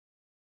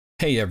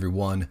Hey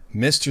everyone,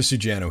 Mr.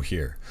 Sujano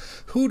here.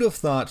 Who'd have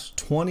thought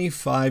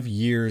 25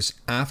 years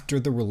after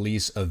the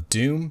release of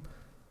Doom,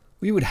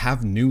 we would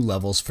have new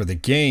levels for the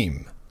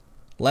game?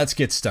 Let's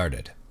get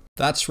started.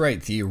 That's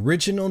right, the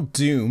original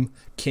Doom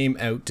came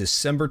out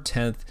December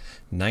 10th,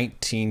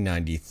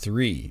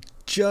 1993,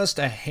 just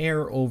a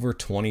hair over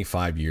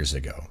 25 years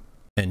ago.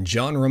 And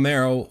John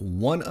Romero,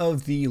 one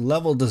of the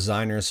level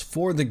designers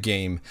for the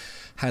game,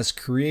 has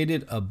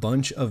created a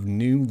bunch of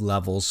new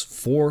levels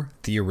for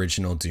the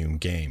original Doom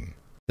game.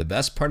 The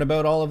best part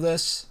about all of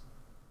this?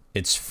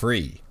 It's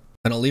free.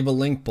 And I'll leave a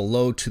link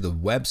below to the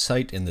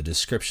website in the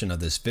description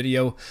of this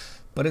video,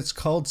 but it's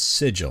called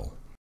SIGIL.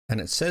 And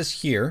it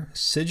says here,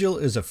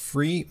 SIGIL is a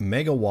free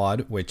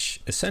MEGAWAD,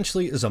 which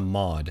essentially is a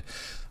mod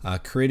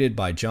created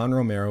by John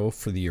Romero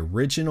for the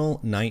original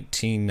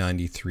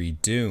 1993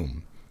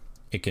 Doom.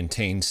 It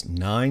contains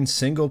 9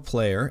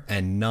 single-player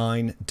and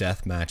 9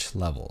 deathmatch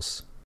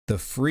levels. The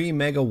free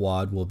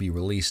MEGAWAD will be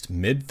released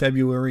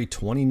mid-February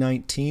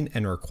 2019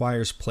 and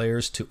requires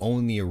players to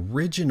own the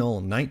original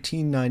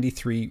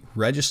 1993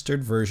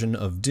 registered version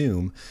of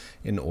Doom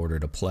in order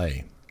to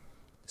play.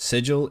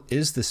 SIGIL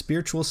is the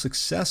spiritual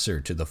successor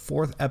to the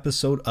 4th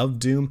episode of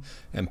Doom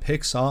and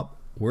picks up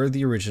where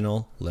the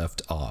original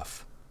left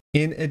off.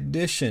 In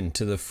addition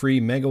to the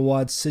free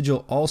MEGAWAD,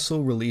 SIGIL also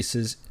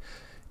releases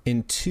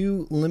in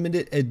 2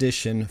 limited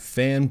edition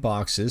fan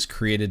boxes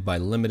created by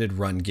Limited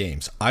Run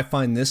Games. I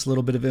find this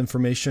little bit of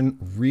information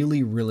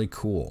really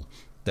cool.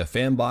 The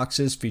fan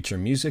boxes feature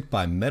music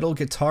by metal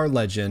guitar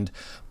legend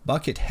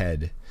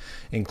Buckethead,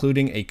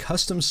 including a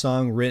custom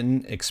song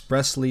written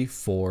expressly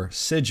for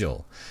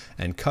SIGIL,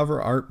 and cover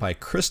art by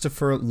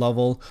Christopher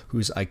Lovell,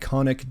 whose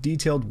iconic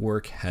detailed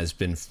work has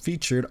been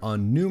featured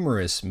on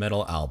numerous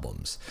metal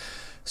albums.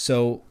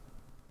 So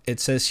it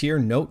says here,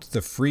 note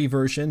the free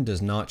version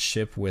does not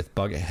ship with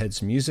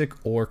Buckethead's music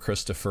or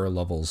Christopher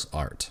Lovell's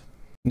art.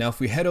 Now,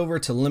 if we head over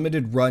to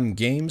Limited Run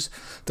Games,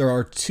 there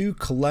are 2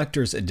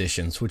 collector's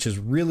editions, which is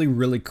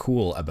really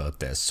cool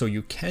about this. So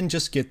you can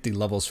just get the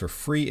levels for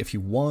free if you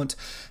want.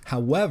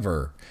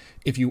 However,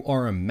 if you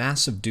are a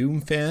massive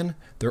Doom fan,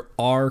 there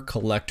are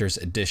collector's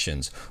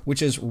editions,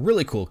 which is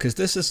really cool because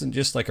this isn't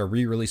just like a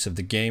re-release of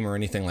the game or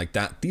anything like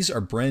that. These are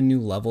brand new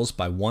levels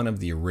by one of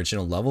the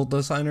original level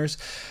designers.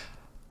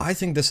 I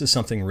think this is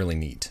something really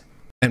neat.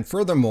 And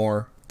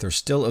furthermore, they're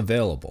still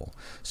available.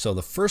 So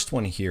the first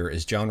one here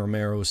is John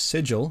Romero's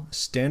SIGIL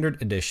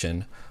Standard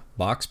Edition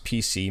Box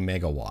PC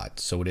MEGAWAD.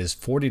 So it is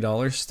 $40,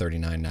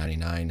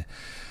 $39.99.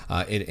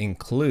 It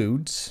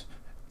includes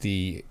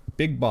the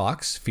big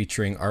box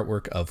featuring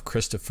artwork of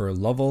Christopher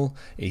Lovell,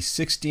 a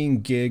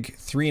 16 gig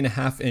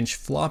 3.5-inch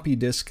floppy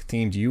disk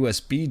themed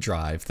USB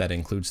drive that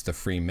includes the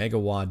free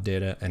MEGAWAD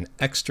data and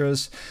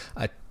extras,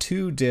 a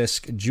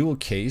 2-disc jewel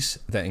case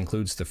that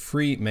includes the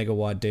free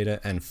MEGAWAD data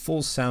and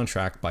full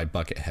soundtrack by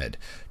Buckethead,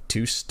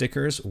 2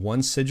 stickers,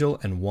 1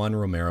 SIGIL, and 1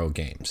 Romero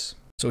games.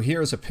 So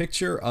here is a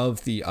picture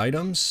of the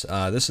items.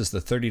 This is the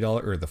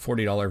 $30 or the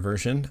 $40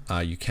 version.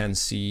 You can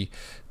see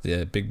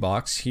the big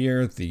box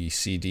here, the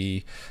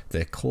CD,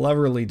 the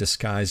cleverly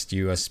disguised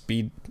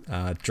USB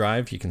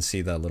drive. You can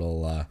see the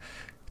little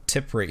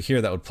tip right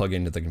here that would plug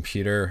into the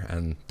computer,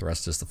 and the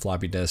rest is the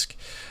floppy disk,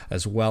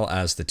 as well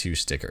as the 2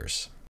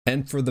 stickers.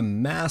 And for the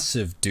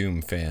massive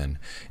Doom fan,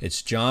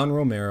 it's John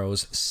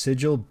Romero's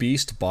SIGIL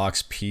Beast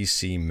Box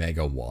PC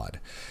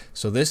MEGAWAD.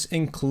 So this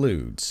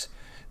includes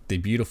the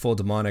beautiful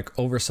demonic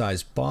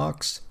oversized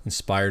box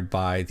inspired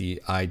by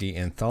the ID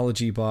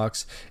Anthology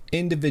box,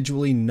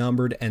 individually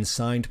numbered and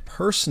signed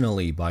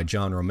personally by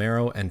John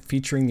Romero and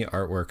featuring the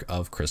artwork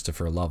of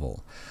Christopher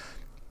Lovell.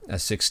 A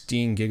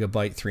 16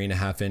 gigabyte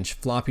 3.5-inch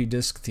floppy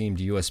disk themed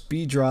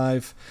USB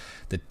drive,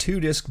 the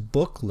 2-disc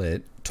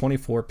booklet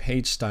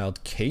 24-page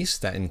styled case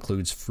that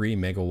includes free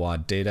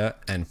MEGAWAD data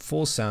and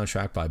full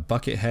soundtrack by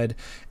Buckethead,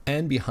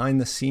 and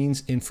behind the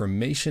scenes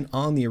information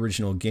on the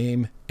original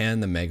game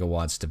and the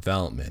MEGAWAD's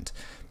development.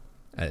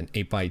 An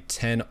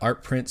 8x10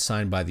 art print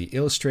signed by the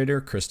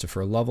illustrator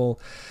Christopher Lovell,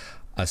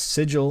 a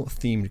SIGIL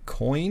themed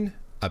coin,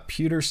 a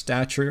pewter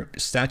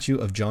statue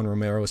of John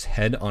Romero's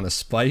head on a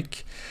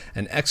spike,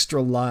 an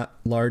extra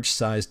large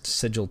sized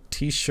SIGIL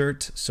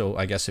t-shirt. So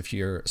I guess if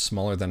you're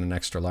smaller than an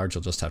extra large,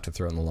 you'll just have to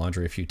throw it in the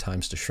laundry a few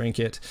times to shrink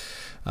it.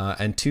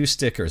 And 2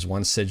 stickers,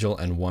 1 SIGIL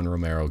and 1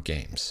 Romero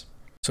games.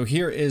 So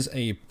here is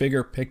a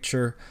bigger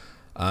picture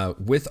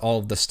with all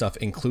of the stuff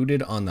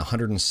included on the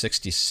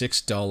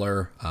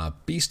 $166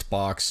 Beast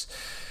box.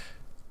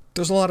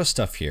 There's a lot of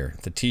stuff here.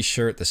 The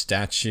t-shirt, the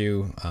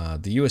statue,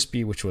 the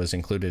USB, which was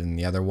included in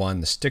the other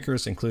one, the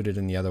stickers included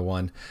in the other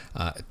one,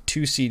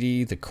 2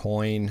 CD, the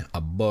coin,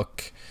 a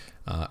book,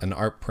 an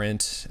art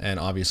print, and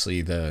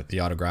obviously the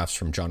autographs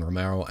from John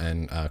Romero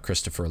and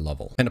Christopher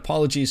Lovell. And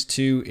apologies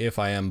too if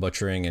I am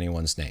butchering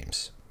anyone's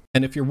names.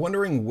 And if you're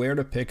wondering where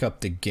to pick up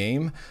the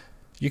game,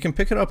 you can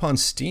pick it up on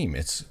Steam.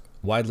 It's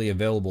widely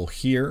available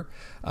here.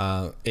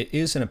 It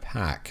is in a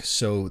pack.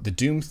 So the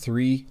Doom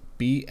 3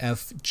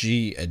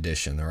 BFG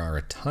Edition. There are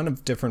a ton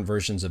of different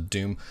versions of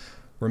Doom.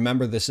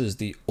 Remember, this is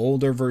the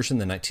older version,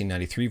 the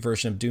 1993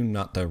 version of Doom,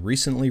 not the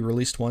recently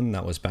released one.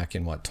 That was back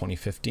in, what,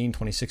 2015,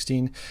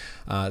 2016?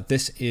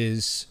 This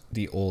is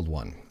the old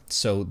one.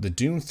 So the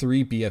Doom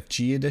 3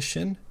 BFG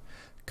Edition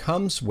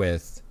comes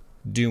with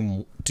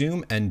Doom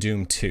and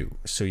Doom 2.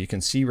 So you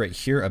can see right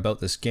here about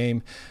this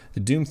game.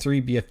 The Doom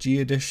 3 BFG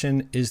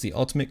Edition is the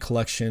ultimate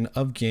collection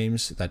of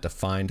games that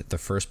defined the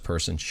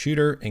first-person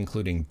shooter,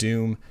 including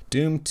Doom,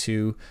 Doom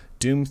 2,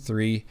 Doom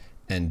 3,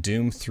 and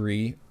Doom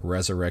 3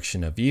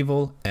 Resurrection of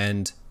Evil,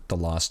 and The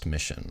Lost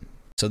Mission.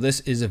 So this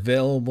is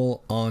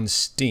available on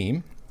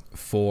Steam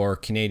for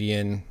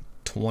Canadian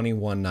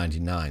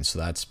 $21.99, so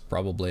that's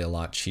probably a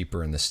lot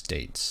cheaper in the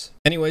States.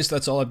 Anyways,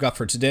 that's all I've got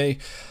for today.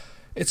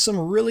 It's some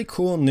really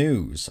cool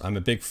news. I'm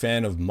a big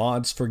fan of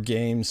mods for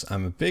games.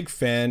 I'm a big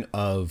fan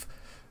of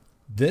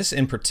this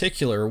in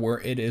particular, where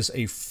it is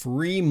a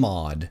free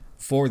mod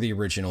for the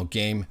original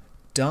game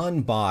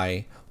done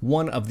by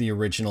one of the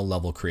original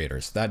level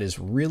creators. That is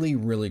really,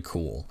 really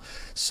cool.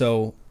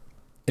 So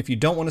if you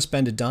don't want to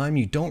spend a dime,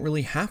 you don't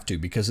really have to,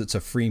 because it's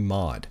a free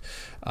mod.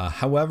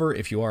 However,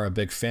 if you are a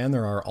big fan,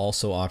 there are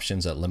also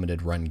options at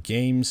limited run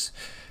games.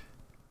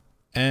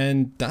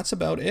 And that's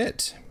about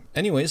it.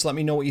 Anyways, let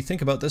me know what you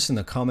think about this in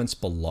the comments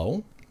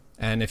below.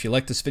 And if you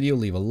like this video,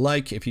 leave a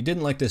like. If you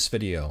didn't like this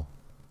video,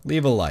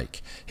 leave a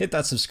like. Hit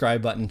that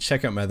subscribe button.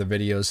 Check out my other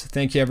videos.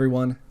 Thank you,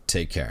 everyone.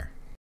 Take care.